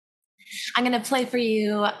I'm going to play for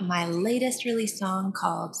you my latest release song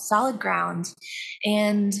called Solid Ground.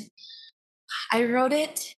 And I wrote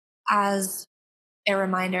it as a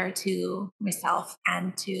reminder to myself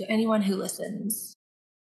and to anyone who listens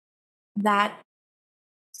that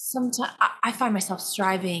sometimes I find myself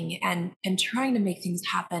striving and trying to make things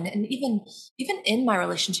happen. And even in my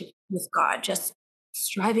relationship with God, just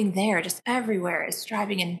striving there, just everywhere is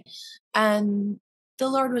striving. And the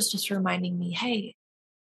Lord was just reminding me, hey,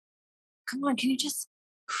 come on, can you just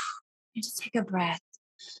take a breath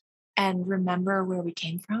and remember where we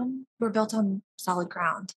came from? We're built on solid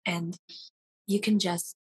ground, and you can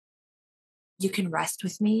just you can rest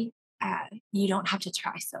with me. You don't have to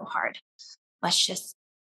try so hard. Let's just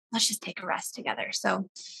let's just take a rest together. So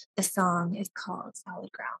the song is called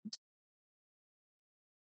Solid Ground.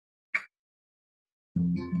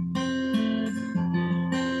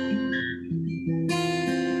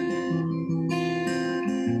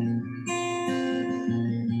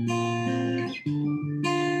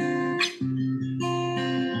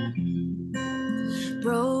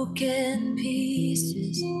 Broken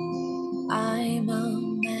pieces, I'm a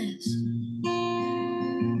mess.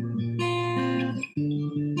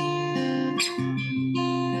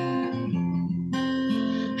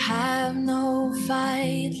 Have no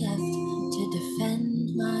fight left to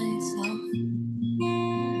defend myself.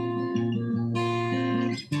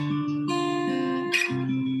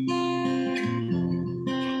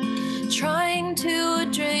 Trying to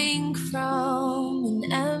drink from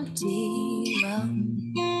an empty well.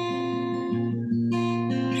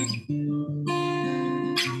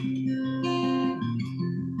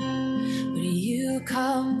 But you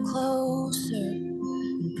come closer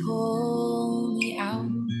and pull me out.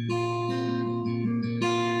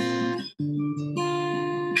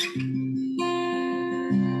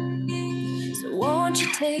 So won't you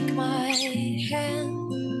take my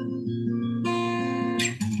hand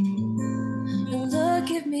and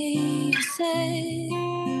look at me and say,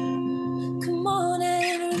 come on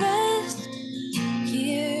and rest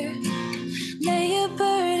here. Lay your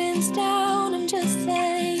burdens down and just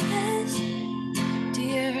say yes,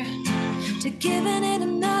 dear, to giving it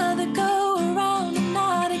another go around. I'm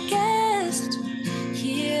not a guest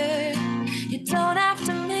here. You don't have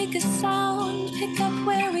to make a sound. Pick up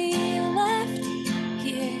where we left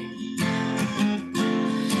here.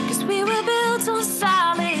 'Cause we were built on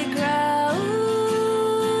solid ground.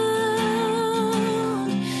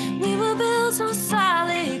 We were built on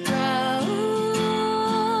solid ground.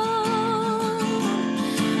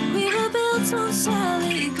 We were built on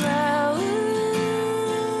solid ground.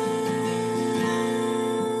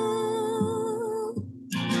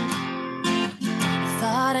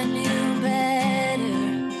 Thought I knew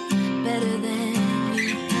better than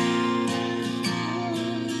you.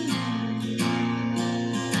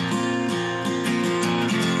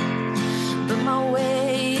 But my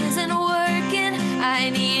way isn't working. I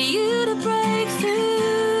need you to break through.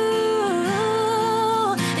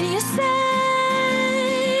 And you say,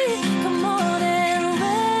 come on and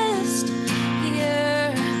rest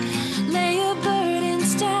here. Lay your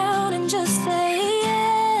burdens down and just say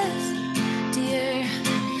yes, dear,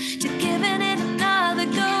 to giving it another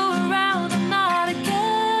go around. I'm not a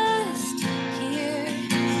guest here.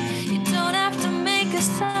 You don't have to make a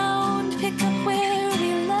sound. Pick up where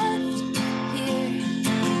we left here.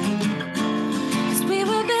 'Cause we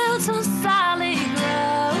were built on solid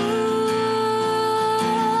ground.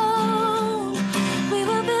 We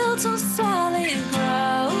were built on solid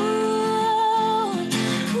ground.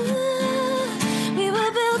 We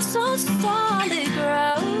were built on solid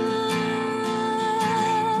ground.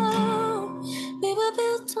 We were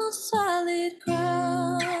built on solid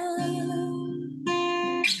ground.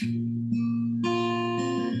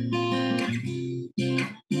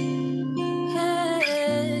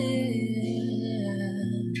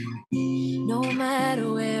 No matter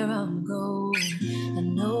where I'm going, I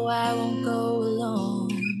know I won't go alone.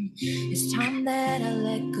 It's time that I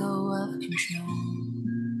let go of control.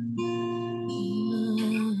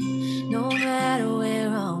 No matter where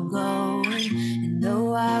I'm going, I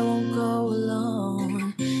know I won't go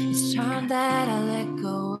alone. It's time that I let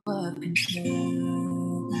go of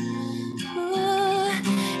control.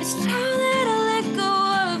 It's time that I let go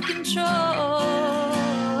of control.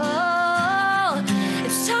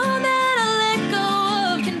 It's time that I let go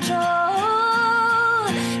of control.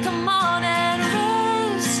 Come on and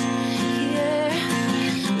rest here.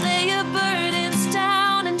 Lay your burdens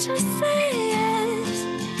down and just say yes,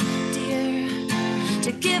 dear,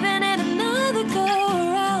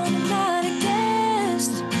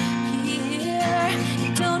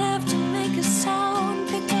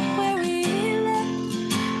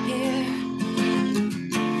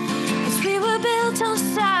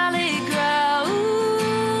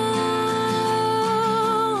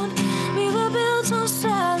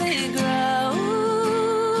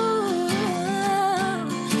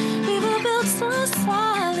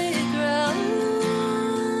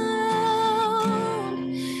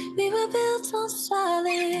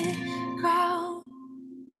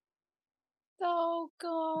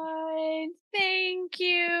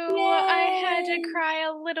 to cry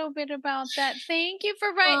a little bit about that. Thank you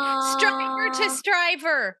for writing Striver to Aw.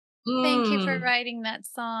 Striver. Thank you for Mm. writing that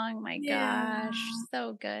song. My Yeah. gosh,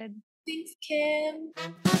 so good. Thanks, Kim.